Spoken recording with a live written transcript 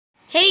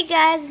Hey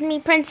guys, it's me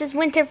Princess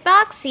Winter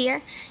Fox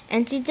here,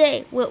 and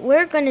today what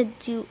we're gonna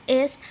do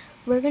is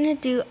we're gonna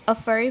do a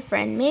furry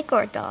friend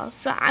makeover doll.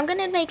 So I'm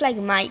gonna make like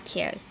my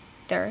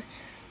character.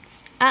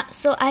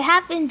 So I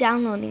have been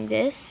downloading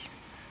this,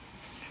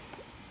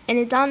 and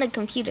it's on the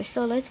computer.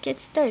 So let's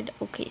get started.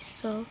 Okay,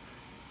 so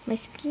my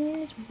skin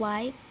is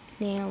white.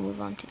 Now I'll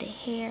move on to the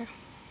hair.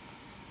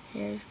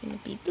 Hair is gonna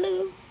be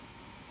blue.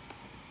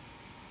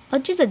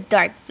 I'll choose a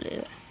dark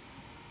blue.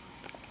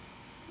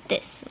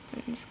 This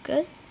one's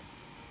good.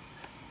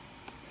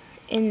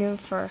 And then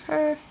for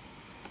her,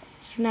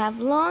 she's gonna have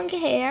long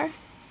hair.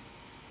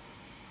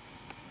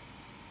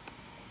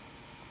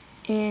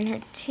 And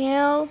her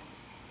tail.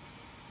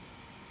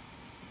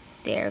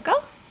 There we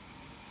go.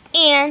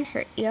 And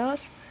her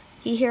ears.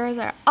 Her ears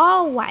are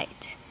all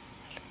white.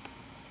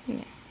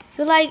 Yeah.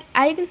 So like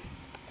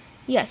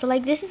so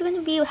like this is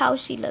gonna be how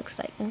she looks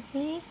like,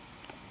 okay?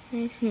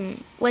 Nice.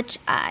 Which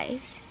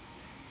eyes?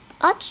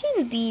 I'll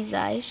choose these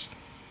eyes.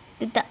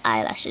 The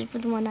eyelashes,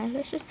 with the one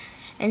eyelashes.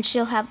 And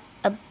she'll have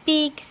a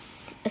big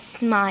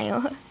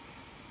smile.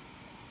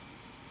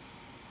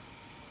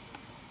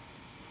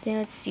 Then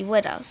let's see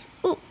what else.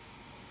 Ooh,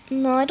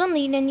 no, I don't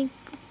need any.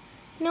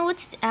 No,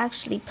 let's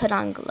actually put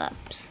on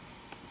gloves.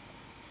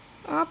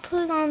 I'll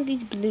put on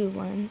these blue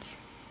ones.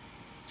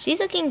 She's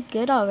looking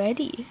good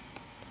already.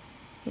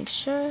 Make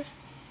sure.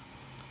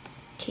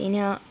 Okay,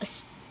 now a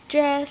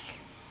dress.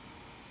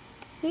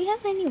 Do we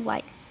have any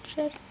white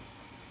dress?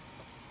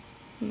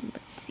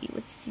 Let's see.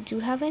 Do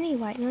we have any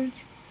white ones?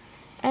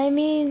 I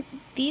mean,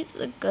 these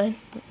look good,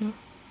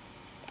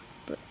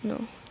 but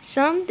no.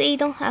 Some, they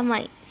don't have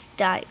my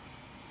style.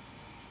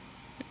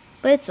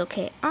 But it's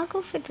okay. I'll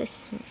go for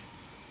this one.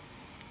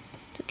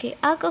 It's okay.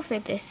 I'll go for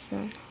this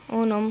one.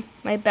 Oh no,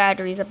 my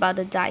battery's about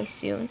to die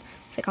soon.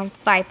 It's like on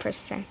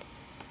 5%.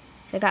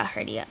 So I gotta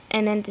hurry up.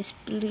 And then this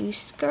blue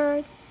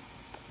skirt.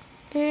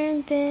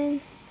 And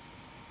then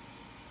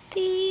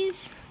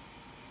these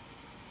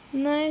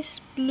nice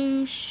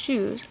blue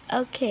shoes.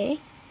 Okay.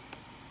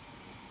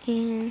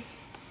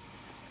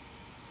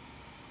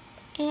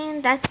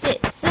 And that's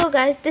it. So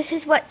guys, this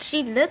is what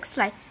she looks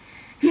like.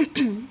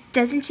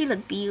 Doesn't she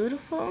look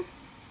beautiful?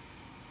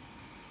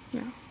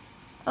 Yeah.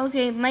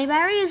 Okay, my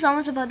battery is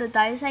almost about to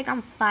die. It's like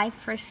on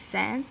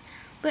 5%.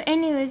 But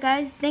anyway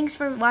guys, thanks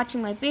for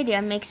watching my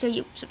video. Make sure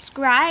you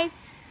subscribe.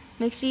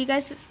 Make sure you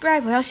guys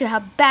subscribe, or else you'll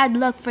have bad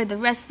luck for the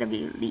rest of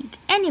your league.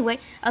 Anyway,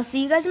 I'll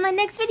see you guys in my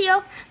next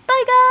video.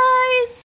 Bye guys!